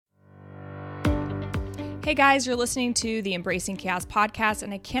Hey guys, you're listening to the Embracing Chaos podcast,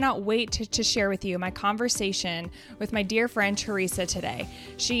 and I cannot wait to share with you my conversation with my dear friend Teresa today.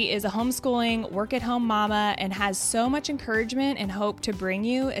 She is a homeschooling, work-at-home mama and has so much encouragement and hope to bring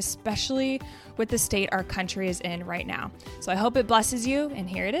you, especially with the state our country is in right now. So I hope it blesses you, and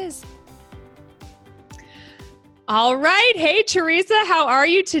here it is. All right. Hey, Teresa, how are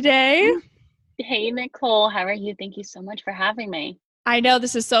you today? Hey, Nicole, how are you? Thank you so much for having me. I know,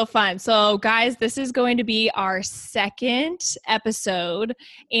 this is so fun. So guys, this is going to be our second episode.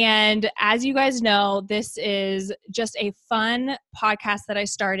 And as you guys know, this is just a fun podcast that I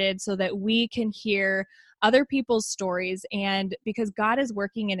started so that we can hear other people's stories, and because God is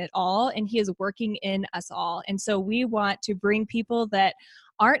working in it all and He is working in us all. And so we want to bring people that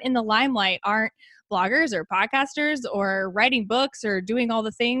aren't in the limelight, aren't bloggers or podcasters or writing books or doing all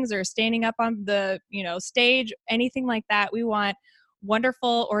the things or standing up on the, stage, anything like that. We want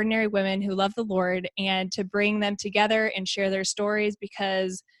wonderful, ordinary women who love the Lord, and to bring them together and share their stories,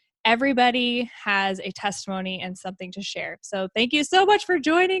 because everybody has a testimony and something to share. So thank you so much for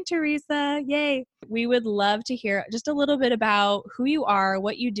joining, Teresa. Yay. We would love to hear just a little bit about who you are,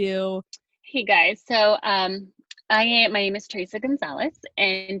 what you do. Hey guys, so my name is Teresa Gonzalez,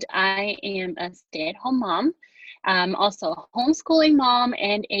 and I am a stay-at-home mom, also a homeschooling mom,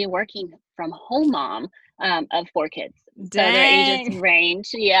 and a working from home mom of 4 kids. Dang.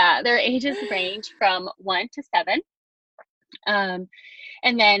 So their ages range from 1 to 7. And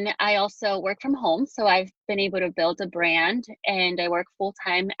then I also work from home. So I've been able to build a brand, and I work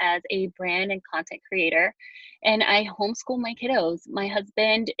full-time as a brand and content creator, and I homeschool my kiddos. My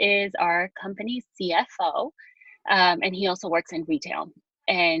husband is our company's CFO, and he also works in retail.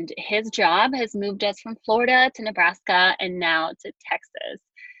 And his job has moved us from Florida to Nebraska and now to Texas.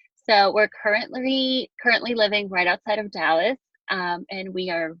 So we're currently living right outside of Dallas, and we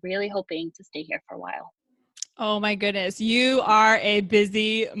are really hoping to stay here for a while. Oh my goodness, you are a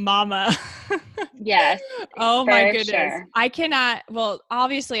busy mama. Yes. Oh my goodness. Sure. I cannot, well,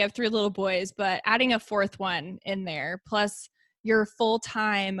 obviously I have 3 little boys, but adding a 4th one in there, plus your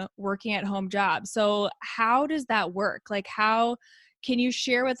full-time working at home job. So how does that work? Like, how can you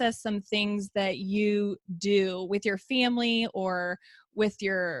share with us some things that you do with your family or with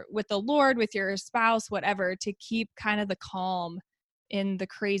the Lord, with your spouse, whatever, to keep kind of the calm in the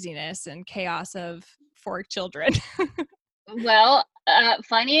craziness and chaos of 4 children? Well,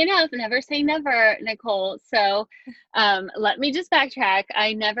 funny enough, never say never, Nicole. So let me just backtrack.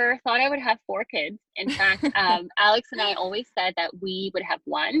 I never thought I would have 4 kids. In fact, Alex and I always said that we would have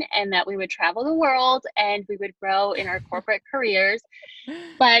 1 and that we would travel the world and we would grow in our corporate careers.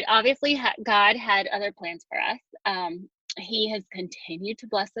 But obviously, God had other plans for us. He has continued to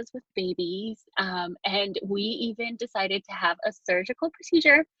bless us with babies. And we even decided to have a surgical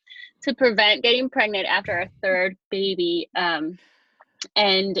procedure to prevent getting pregnant after our 3rd baby.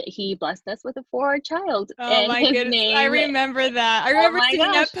 And he blessed us with a 4th child. Oh and my goodness. I remember that. I remember seeing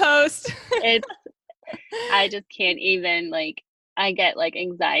that post. I just can't even, I get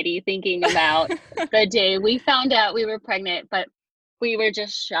anxiety thinking about the day we found out we were pregnant, but we were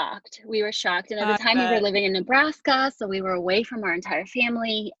just shocked. We were shocked. And at the time we were living in Nebraska, so we were away from our entire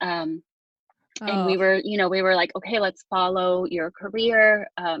family. And we were like, okay, let's follow your career.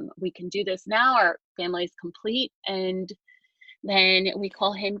 We can do this now. Our family's complete. And then we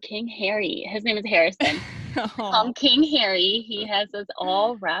call him King Harry. His name is Harrison. King Harry. He has us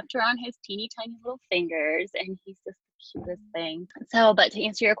all wrapped around his teeny tiny little fingers, and he's just the cutest thing. So, but to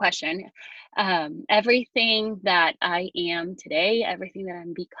answer your question, everything that I am today, everything that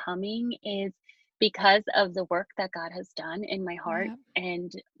I'm becoming is because of the work that God has done in my heart. Yep.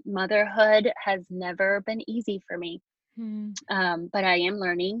 And motherhood has never been easy for me. But I am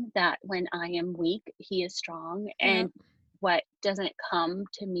learning that when I am weak, He is strong. And what doesn't come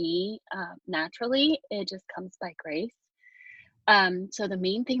to me naturally, it just comes by grace. So the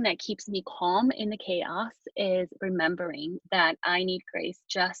main thing that keeps me calm in the chaos is remembering that I need grace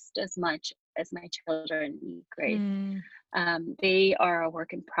just as much as my children need grace. They are a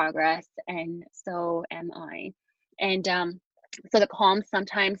work in progress, and so am I. And so the calm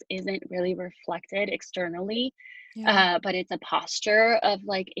sometimes isn't really reflected externally, but it's a posture of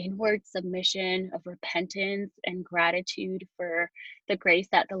inward submission, of repentance and gratitude for the grace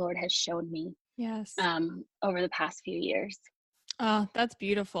that the Lord has shown me. Yes. Over the past few years. Oh, that's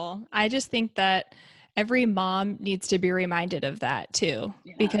beautiful. I just think that every mom needs to be reminded of that too,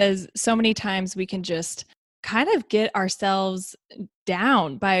 because so many times we can just kind of get ourselves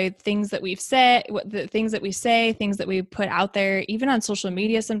down by things that we've said, the things that we say, things that we put out there, even on social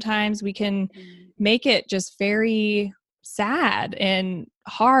media. Sometimes we can make it just very sad and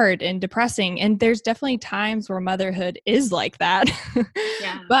hard and depressing. And there's definitely times where motherhood is like that.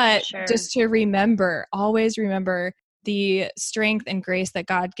 Yeah, But sure. just to remember, always remember the strength and grace that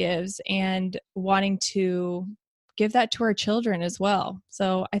God gives and wanting to give that to our children as well.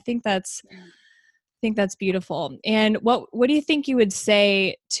 So I think that's beautiful. And what do you think you would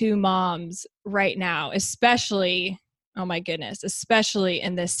say to moms right now, especially, oh my goodness, especially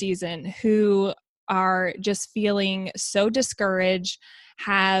in this season, who are just feeling so discouraged,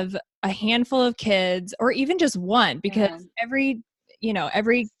 have a handful of kids, or even just one, because Yeah. every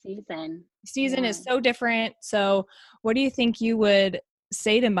season Yeah. is so different. So what do you think you would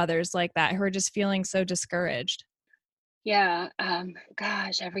say to mothers like that who are just feeling so discouraged? Yeah.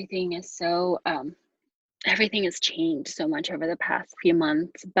 Gosh, everything has changed so much over the past few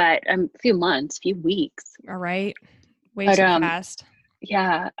months, but few weeks. All right. Way But too fast.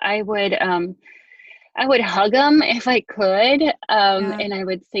 yeah, I would hug them if I could, Yeah. and I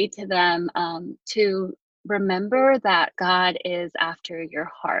would say to them to remember that God is after your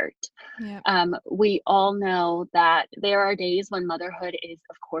heart. Yeah. We all know that there are days when motherhood is,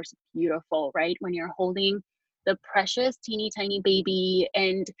 of course, beautiful, right? When you're holding the precious, teeny tiny baby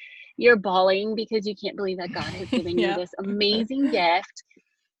and you're bawling because you can't believe that God has given you Yeah. this amazing gift.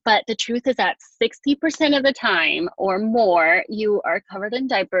 But the truth is that 60% of the time or more, you are covered in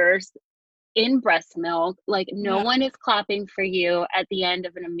diapers, in breast milk, like no Yeah. one is clapping for you at the end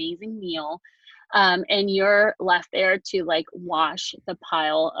of an amazing meal. And you're left there to like wash the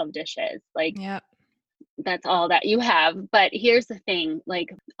pile of dishes. Like Yeah. that's all that you have. But here's the thing, like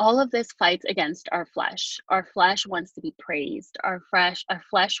all of this fights against our flesh. Our flesh wants to be praised. Our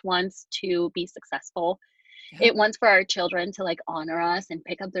flesh wants to be successful. Yeah. It wants for our children to like honor us and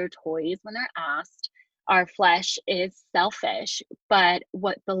pick up their toys when they're asked. Our flesh is selfish, but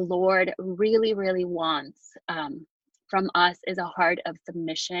what the Lord really, really wants from us is a heart of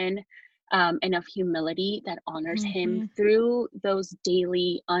submission and of humility that honors Him Mm-hmm. through those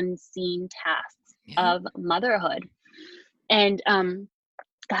daily unseen tasks Yeah. of motherhood. And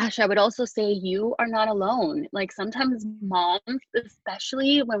gosh, I would also say you are not alone. Like sometimes moms,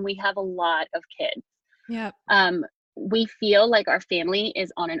 especially when we have a lot of kids, Yeah. um, we feel like our family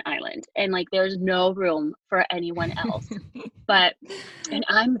is on an island and like there's no room for anyone else. But, and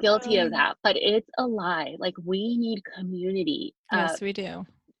I'm guilty of that, but it's a lie. Like we need community. Yes, we do.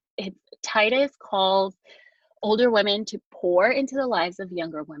 Titus calls older women to pour into the lives of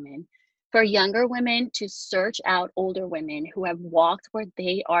younger women, for younger women to search out older women who have walked where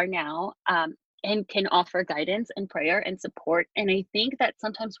they are now, and can offer guidance and prayer and support. And I think that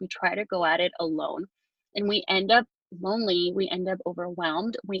sometimes we try to go at it alone and we end up lonely, we end up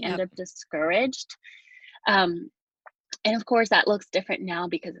overwhelmed, we end Yep. up discouraged. Um, and of course, that looks different now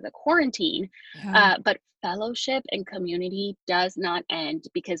because of the quarantine. Yeah. But fellowship and community does not end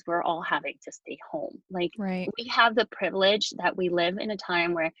because we're all having to stay home. Like, Right. we have the privilege that we live in a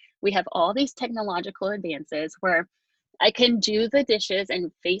time where we have all these technological advances where I can do the dishes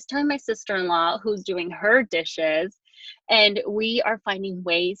and FaceTime my sister-in-law who's doing her dishes. And we are finding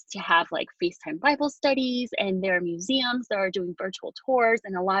ways to have like FaceTime Bible studies, and there are museums that are doing virtual tours,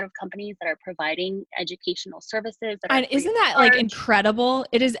 and a lot of companies that are providing educational services that are And free isn't of that like charge. incredible?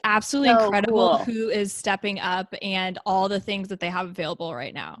 It is absolutely So incredible cool. who is stepping up and all the things that they have available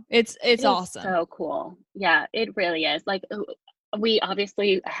right now. It's It is awesome. so cool. Yeah, it really is. Like we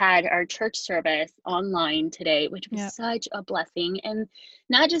obviously had our church service online today, which was Yeah. such a blessing. And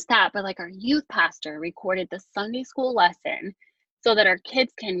not just that, but like our youth pastor recorded the Sunday school lesson so that our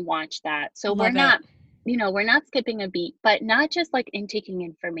kids can watch that. So we're Love it. not, we're not skipping a beat, but not just like intaking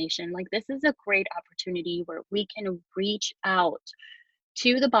information. Like this is a great opportunity where we can reach out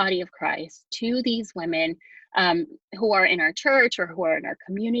to the body of Christ, to these women who are in our church or who are in our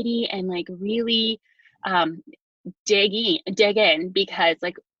community, and like really um, dig in because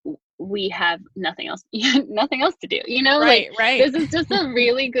like we have nothing else, nothing else to do. Like Right. this is just a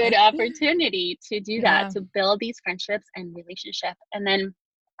really good opportunity to do that, Yeah. to build these friendships and relationship, and then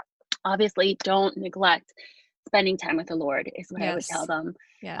obviously don't neglect spending time with the Lord is what I would tell Yes. them.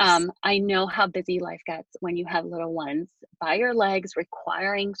 Yes. I know how busy life gets when you have little ones by your legs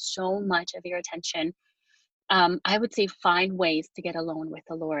requiring so much of your attention. I would say find ways to get alone with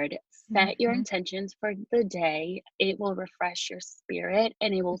the Lord. Set your Mhm. intentions for the day. It will refresh your spirit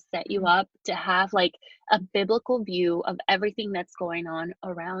and it will set you Mhm. up to have like a biblical view of everything that's going on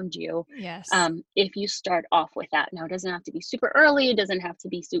around you. Yes. If you start off with that. Now, it doesn't have to be super early. It doesn't have to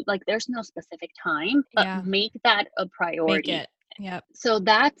be like there's no specific time, but Yeah. make that a Make priority. it. Yep. So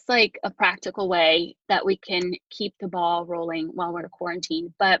that's like a practical way that we can keep the ball rolling while we're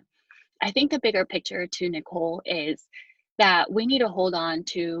quarantined. But I think the bigger picture to Nicole is that we need to hold on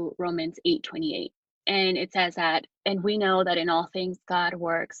to Romans 8:28. And it says that, and we know that in all things God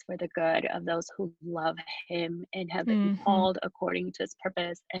works for the good of those who love him and have been Mm-hmm. called according to his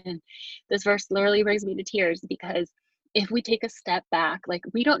purpose. And this verse literally brings me to tears, because if we take a step back, like,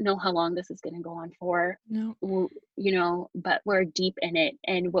 we don't know how long this is going to go on for, No. but we're deep in it.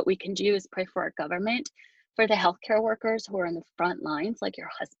 And what we can do is pray for our government, for the healthcare workers who are in the front lines, like your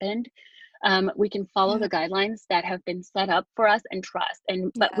husband. We can follow Yeah. the guidelines that have been set up for us and trust.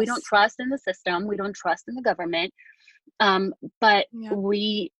 But we don't Yes. trust in the system. We don't trust in the government. But Yeah.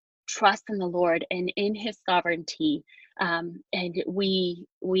 we trust in the Lord and in his sovereignty. And we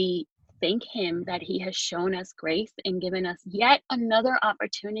thank him that he has shown us grace and given us yet another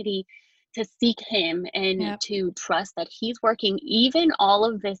opportunity to seek him and Yep. to trust that he's working even all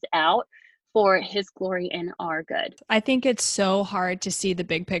of this out for his glory and our good. I think it's so hard to see the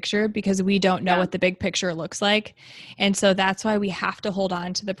big picture because we don't know Yeah. what the big picture looks like. And so that's why we have to hold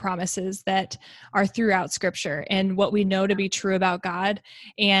on to the promises that are throughout scripture and what we know to be true about God.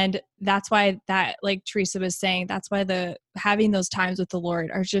 And that's why that, like Teresa was saying, that's why the having those times with the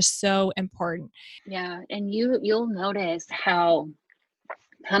Lord are just so important. Yeah. And you'll notice how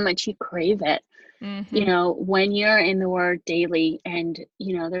much you crave it, Mm-hmm. when you're in the word daily. And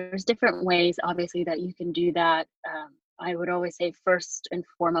there's different ways obviously that you can do that. I would always say, first and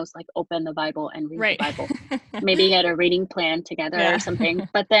foremost, like, open the Bible and read the Right. Bible, maybe get a reading plan together Yeah. or something.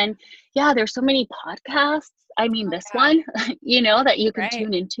 But then, yeah, there's so many podcasts. I mean, this Yeah. one, that you can Right.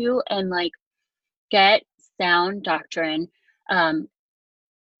 tune into and, like, get sound doctrine, um,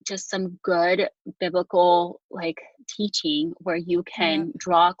 just some good biblical, like, teaching where you Yeah. can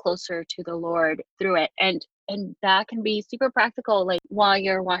draw closer to the Lord through it. And that can be super practical, like while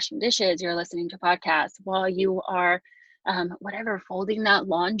you're washing dishes, you're listening to podcasts, while you are whatever, folding that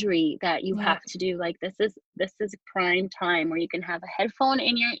laundry that you Yep. have to do. Like, this is prime time where you can have a headphone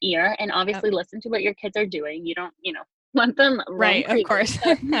in your ear and Yep. obviously listen to what your kids are doing. You don't want them roam Right. Of crazy, course.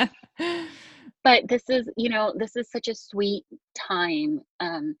 but this is such a sweet time,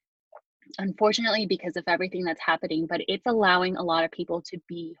 unfortunately, because of everything that's happening. But it's allowing a lot of people to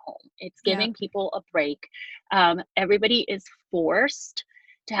be home. It's Yep. giving people a break. Everybody is forced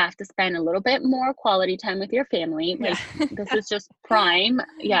to have to spend a little bit more quality time with your family. Yeah. Like, this is just prime.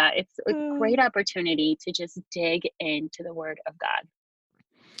 Yeah, it's a great opportunity to just dig into the word of God.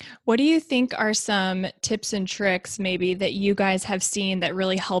 What do you think are some tips and tricks maybe that you guys have seen that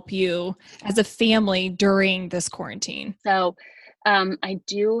really help you as a family during this quarantine? So, I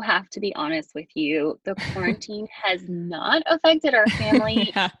do have to be honest with you. The quarantine has not affected our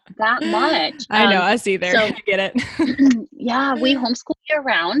family Yeah. that much. I know, us either. So I get it. yeah, we homeschool year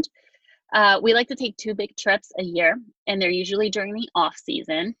round. We like to take two big trips a year, and they're usually during the off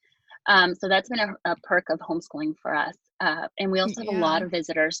season. So that's been a perk of homeschooling for us. And we also have a lot Yeah. of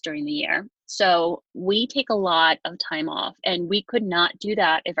visitors during the year. So we take a lot of time off, and we could not do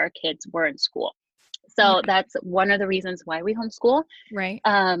that if our kids were in school. Yeah. So that's one of the reasons why we homeschool. Right.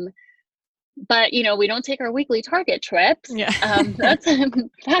 Um, but we don't take our weekly Target trips. Yeah. That's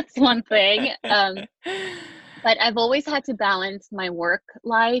that's one thing. But I've always had to balance my work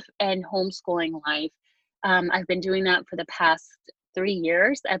life and homeschooling life. I've been doing that for the past 3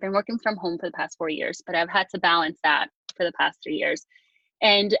 years. I've been working from home for the past 4 years, but I've had to balance that for the past 3 years.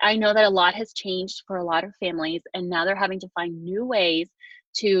 And I know that a lot has changed for a lot of families, and now they're having to find new ways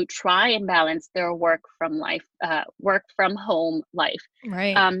to try and balance their work from home life.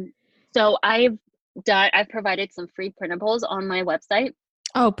 Right. Um, so I've provided some free printables on my website.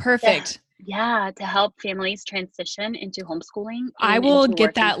 Oh, Yeah, perfect. yeah, to help families transition into homeschooling I and will into get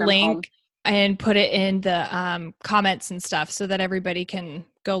working that from home. link and put it in the comments and stuff so that everybody can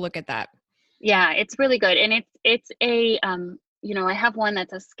go look at that. Yeah, it's really good. And it's a I have one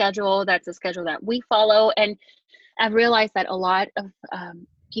that's a schedule that we follow. And I've realized that a lot of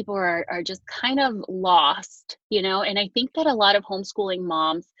people are just kind of lost, and I think that a lot of homeschooling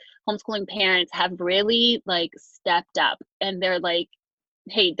parents have really, like, stepped up, and they're like,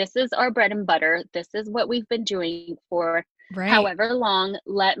 hey, this is our bread and butter. This is what we've been doing for Right. however long.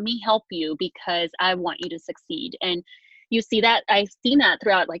 Let me help you because I want you to succeed. And you see that, I've seen that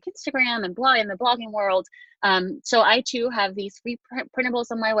throughout, like, Instagram and blog in the blogging world. So I too have these free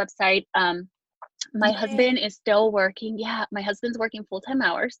printables on my website. My Yay. husband is still working. Yeah, my husband's working full-time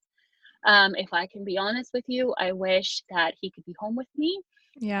hours. If I can be honest with you, I wish that he could be home with me,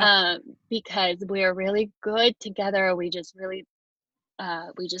 Yeah. because we're really good together. We just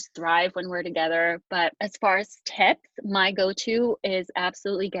thrive when we're together. But as far as tips, my go-to is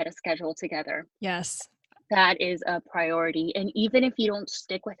absolutely get a schedule together. Yes. that is a priority. And even if you don't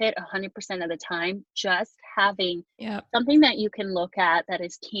stick with it 100% of the time, just having something that you can look at that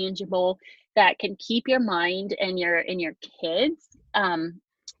is tangible, that can keep your mind and your kids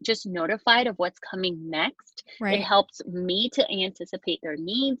just notified of what's coming next. Right. It helps me to anticipate their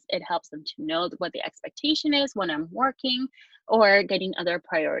needs. It helps them to know what the expectation is when I'm working or getting other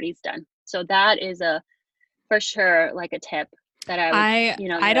priorities done. So that is for sure like a tip that I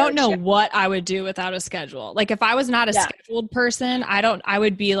would, I don't know what I would do without a schedule. Like if I was not a scheduled person, I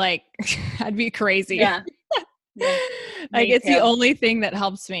would be like, I'd be crazy. Yeah. Like it's the only thing that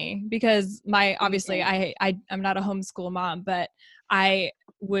helps me, because obviously I'm not a homeschool mom, but it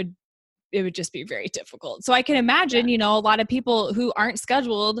would just be very difficult. So I can imagine, a lot of people who aren't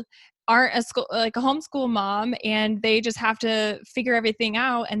scheduled aren't like a homeschool mom, and they just have to figure everything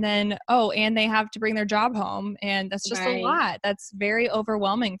out. And then, and they have to bring their job home. And that's just a lot. That's very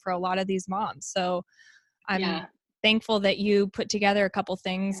overwhelming for a lot of these moms. So I'm thankful that you put together a couple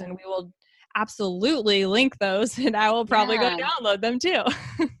things, and we will absolutely link those, and I will probably go download them too.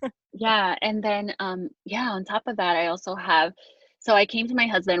 Yeah. And then, on top of that, I also have, so I came to my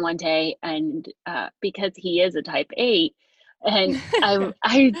husband one day, and because he is a type 8, and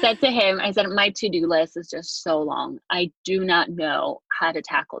I said to him, I said, my to-do list is just so long. I do not know how to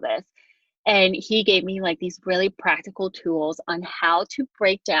tackle this. And he gave me like these really practical tools on how to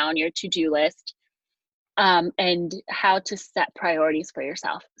break down your to-do list, and how to set priorities for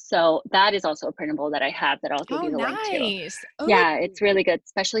yourself. So that is also a printable that I have that I'll give you the link to. Yeah, it's really good,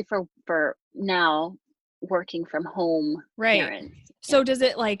 especially for now working from home parents. So does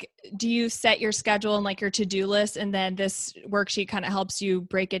it do you set your schedule and like your to-do list, and then this worksheet kind of helps you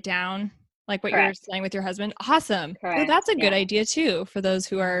break it down, like what you're saying with your husband? Awesome. Oh, that's a good idea too, for those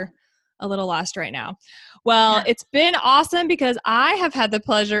who are a little lost right now. Well, it's been awesome, because I have had the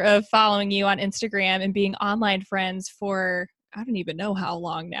pleasure of following you on Instagram and being online friends for, I don't even know how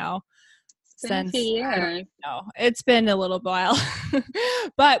long now. Since I don't know. It's been a little while,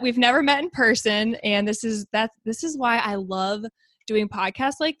 but we've never met in person. And this is why I love doing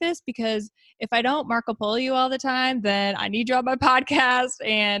podcasts like this, because if I don't Marco Polo you all the time, then I need you on my podcast,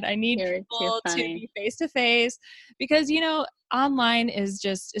 and I need people to be face to face, because, online is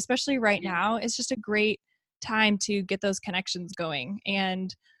just, especially right now, it's just a great time to get those connections going,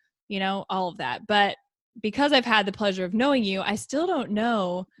 and, all of that. But because I've had the pleasure of knowing you, I still don't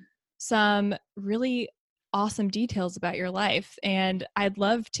know some really awesome details about your life. And I'd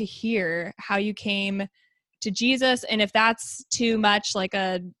love to hear how you came to Jesus. And if that's too much like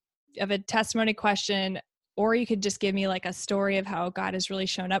of a testimony question, or you could just give me like a story of how God has really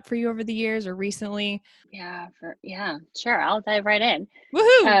shown up for you over the years or recently. Yeah, sure. I'll dive right in.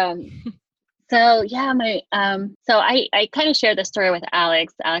 Woohoo! So I kind of share the story with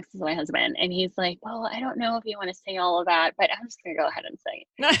Alex. Alex is my husband, and he's like, well, I don't know if you want to say all of that, but I'm just going to go ahead and say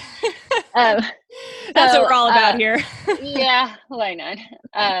it. That's what we're all about here. Yeah, why not?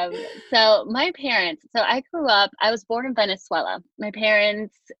 So my parents, I was born in Venezuela. My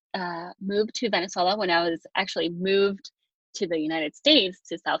parents moved to Venezuela when I was actually moved to the United States,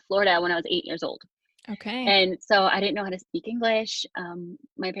 to South Florida, when I was 8 years old. Okay. And so I didn't know how to speak English.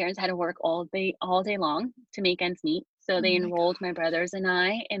 My parents had to work all day long to make ends meet. So they enrolled my brothers and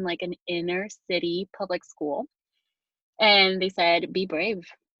I in like an inner city public school. And they said, be brave.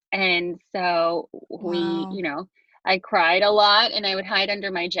 And so I cried a lot, and I would hide under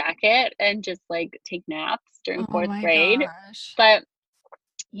my jacket and just like take naps during fourth grade. Gosh. But,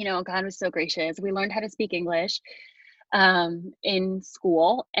 God was so gracious. We learned how to speak English in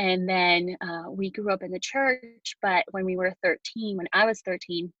school. And then we grew up in the church. But when I was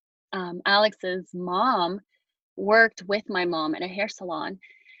 13, Alex's mom worked with my mom at a hair salon.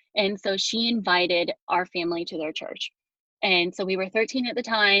 And so she invited our family to their church. And so we were 13 at the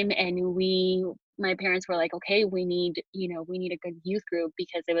time, and my parents were like, okay, we need a good youth group,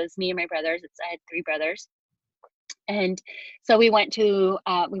 because it was me and my brothers. I had 3 brothers. And so we went to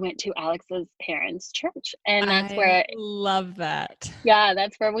Alex's parents' church, and that's where I love that. Yeah,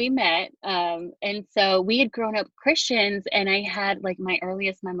 that's where we met. And so we had grown up Christians, and I had like my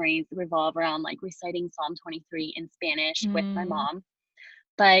earliest memories revolve around like reciting Psalm 23 in Spanish with my mom.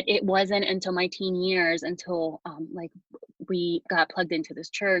 But it wasn't until my teen years until we got plugged into this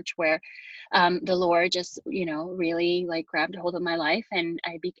church where the Lord just really like grabbed hold of my life, and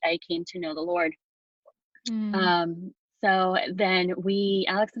I came to know the Lord. So then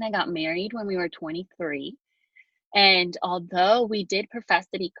Alex and I got married when we were 23. And although we did profess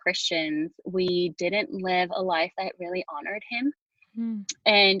to be Christians, we didn't live a life that really honored him. Hmm.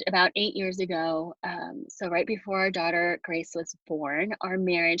 And about 8 years ago, so right before our daughter Grace was born, our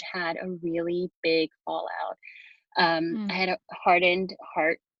marriage had a really big fallout. I Hmm. had a hardened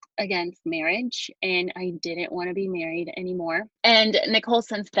heart against marriage, and I didn't want to be married anymore. And Nicole,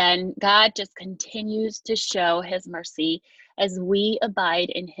 since then, God just continues to show his mercy as we abide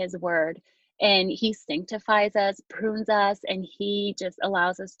in his word. And he sanctifies us, prunes us, and he just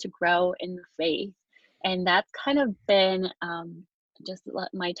allows us to grow in the faith. And that's kind of been just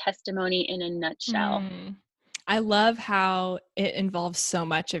my testimony in a nutshell. Hmm. I love how it involves so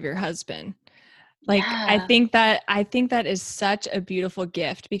much of your husband. Like, Yeah. I think that is such a beautiful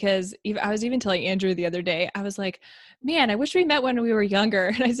gift because I was even telling Andrew the other day, I was like, man, I wish we met when we were younger.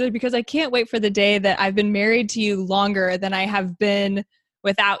 And I said, because I can't wait for the day that I've been married to you longer than I have been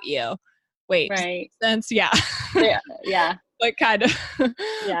without you. Wait, does that Right. make sense? Yeah. Yeah. Yeah. But kind of,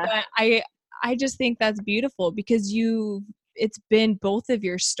 Yeah. but I just think that's beautiful because it's been both of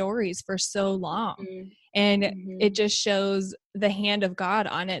your stories for so long. Mhm. And it Mhm. just shows the hand of God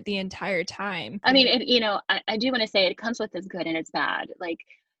on it the entire time. I mean, I do want to say it comes with its good and its bad. Like,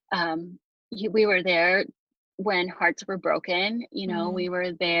 we were there when hearts were broken. Mm, We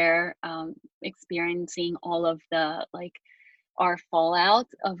were there, experiencing all of the like our fallout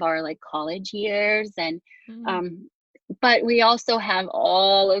of our like college years, and mm. um, but we also have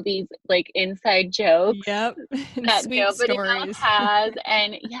all of these like inside jokes Yep. And that sweet nobody else stories. has,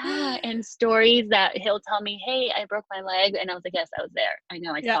 and yeah, and stories that he'll tell me, "Hey, I broke my leg," and I was like, "Yes, I was there. I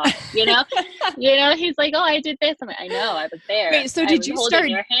know, I Yeah. saw it." He's like, "Oh, I did this." I'm like, "I know, I was there. Wait, so I did was you holding start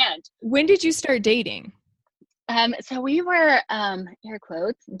your hand." when did you start dating? So we were, air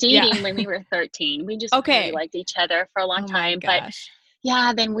quotes, Yeah. dating when we were 13. We just really Okay. liked each other for a long Oh my time, but gosh.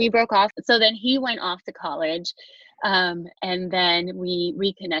 yeah, then we broke off. So then he went off to college, and then we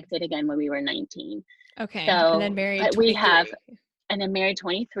reconnected again when we were 19. Okay. And then So, married but we have, 23. and then married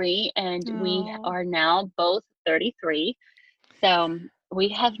 23, and we Oh, are now both 33. So we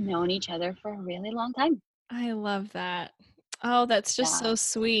have known each other for a really long time. I love that. Oh, that's just Yeah, so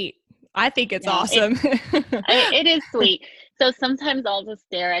sweet. I think it's yeah, awesome. it is sweet. So sometimes I'll just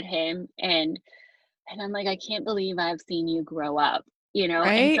stare at him, and I'm like, I can't believe I've seen you grow up, And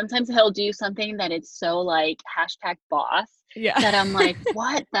Right? sometimes he'll do something that it's so like hashtag boss Yeah. that I'm like,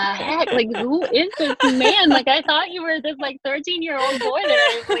 what the heck? Like, who is this man? Like, I thought you were this like 13-year-old boy that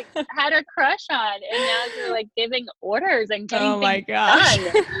I like had a crush on, and now you're like giving orders and getting Oh my things gosh.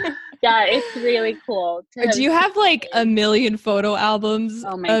 done. Yeah, it's really cool to have Do you have like a seen. million photo albums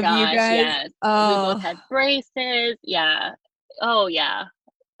Oh my of you gosh, guys? yes. We both Oh, had braces. Yeah. Oh yeah,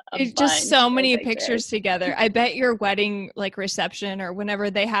 a it's just bunch so of many pictures. pictures together. I bet your wedding like reception or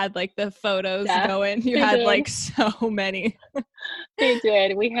whenever they had like the photos Yeah, going, you they had did. like so many. They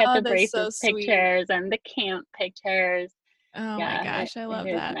did. We had Oh, the that's braces so sweet. pictures and the camp pictures. Oh my Yeah, gosh, I it love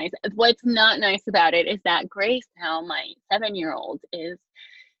is that. nice. What's not nice about it is that Grace now, my 7-year-old,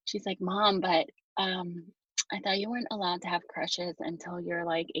 she's like, Mom, but um, I thought you weren't allowed to have crushes until you're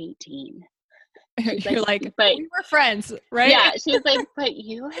like 18. She's like, You're like, but we were friends, right? yeah, she's like, but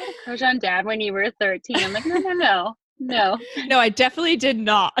you had a crush on dad when you were 13. I'm like, no, no, no, no. No, I definitely did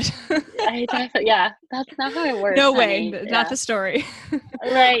not. I definitely, yeah, that's not how it works, No way, honey. not Yeah, the story.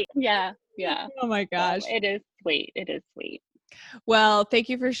 right. Yeah, yeah. Oh my So gosh. it is sweet. It is sweet. Well, thank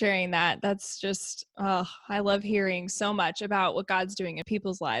you for sharing that. That's just, oh, I love hearing so much about what God's doing in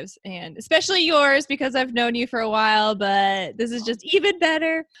people's lives and especially yours because I've known you for a while, but this is just even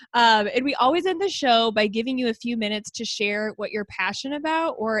better. And we always end the show by giving you a few minutes to share what you're passionate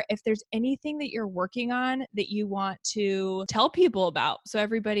about or if there's anything that you're working on that you want to tell people about so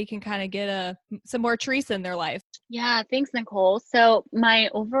everybody can kind of get some more Teresa in their life. Yeah, thanks, Nicole. So my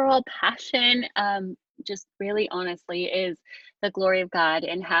overall passion, just really honestly, is the glory of God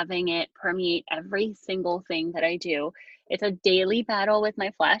and having it permeate every single thing that I do. It's a daily battle with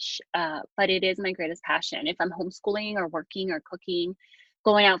my flesh, but it is my greatest passion. If I'm homeschooling or working or cooking,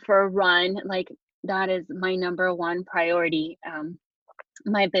 going out for a run, like that is my number one priority.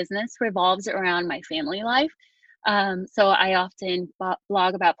 My business revolves around my family life. So I often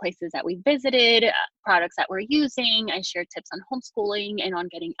blog about places that we visited, products that we're using. I share tips on homeschooling and on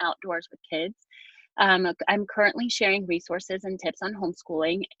getting outdoors with kids. I'm currently sharing resources and tips on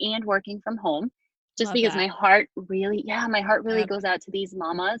homeschooling and working from home just Love because that. my heart really Yep. goes out to these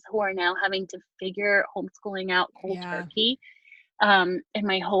mamas who are now having to figure homeschooling out cold Yeah. turkey. And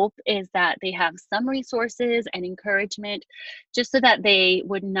my hope is that they have some resources and encouragement just so that they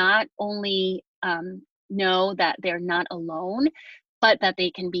would not only know that they're not alone, but that they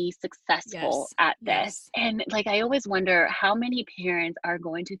can be successful Yes. at this. Yes. And like, I always wonder how many parents are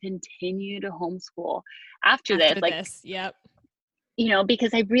going to continue to homeschool after this. After Like, this. Yep.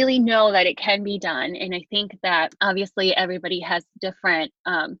 because I really know that it can be done. And I think that obviously everybody has different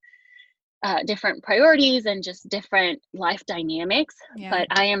priorities and just different life dynamics. Yeah. But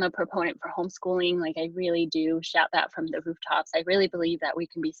I am a proponent for homeschooling. Like, I really do shout that from the rooftops. I really believe that we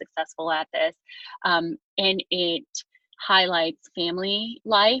can be successful at this. And it highlights family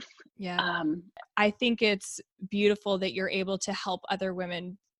life. Yeah. I think it's beautiful that you're able to help other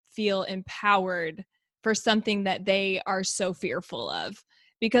women feel empowered for something that they are so fearful of.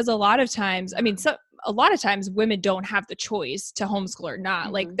 Because a lot of times, a lot of times women don't have the choice to homeschool or not.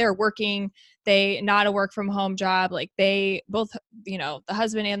 Mm-hmm. Like, they're working, not a work from home job. Like, they both, the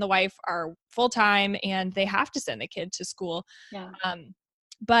husband and the wife are full-time and they have to send the kid to school. Yeah.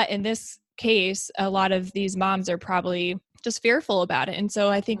 But in this case, a lot of these moms are probably just fearful about it. And so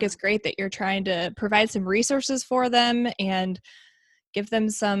I think it's great that you're trying to provide some resources for them and give them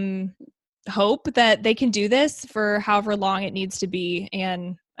some hope that they can do this for however long it needs to be.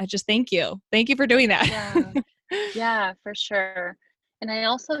 And I just thank you. Thank you for doing that. Yeah, for sure. And I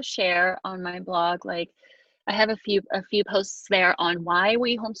also share on my blog, like, I have a few posts there on why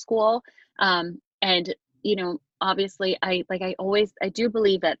we homeschool. And, obviously I do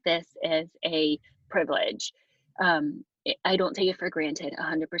believe that this is a privilege. I don't take it for granted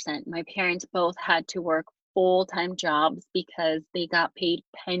 100%. My parents both had to work full-time jobs because they got paid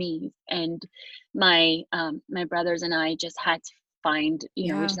pennies, and my brothers and I just had to find, we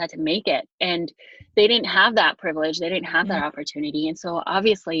just had to make it, and they didn't have that privilege. They didn't have that opportunity. And so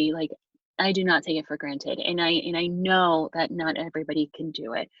obviously, like, I do not take it for granted. And I know that not everybody can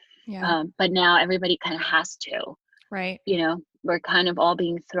do it. Yeah. But now everybody kind of has to, right. We're kind of all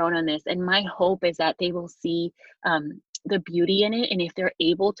being thrown on this. And my hope is that they will see the beauty in it. And if they're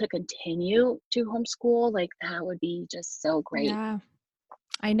able to continue to homeschool, like, that would be just so great. Yeah,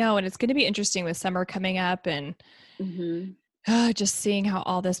 I know. And it's going to be interesting with summer coming up and just seeing how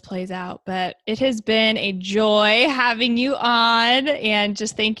all this plays out. But it has been a joy having you on, and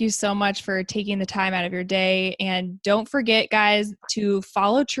just thank you so much for taking the time out of your day. And don't forget, guys, to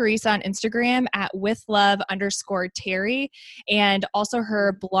follow Teresa on Instagram at withlove_Terry, and also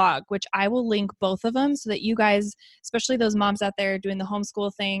her blog, which I will link both of them so that you guys, especially those moms out there doing the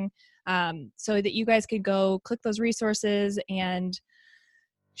homeschool thing, so that you guys could go click those resources and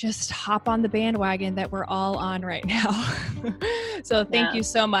just hop on the bandwagon that we're all on right now. So thank you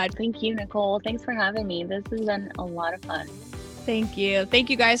so much. Thank you, Nicole. Thanks for having me. This has been a lot of fun. Thank you. Thank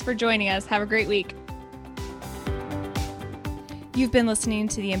you guys for joining us. Have a great week. You've been listening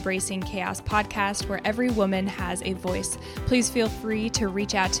to the Embracing Chaos podcast, where every woman has a voice. Please feel free to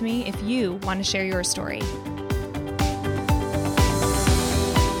reach out to me if you want to share your story.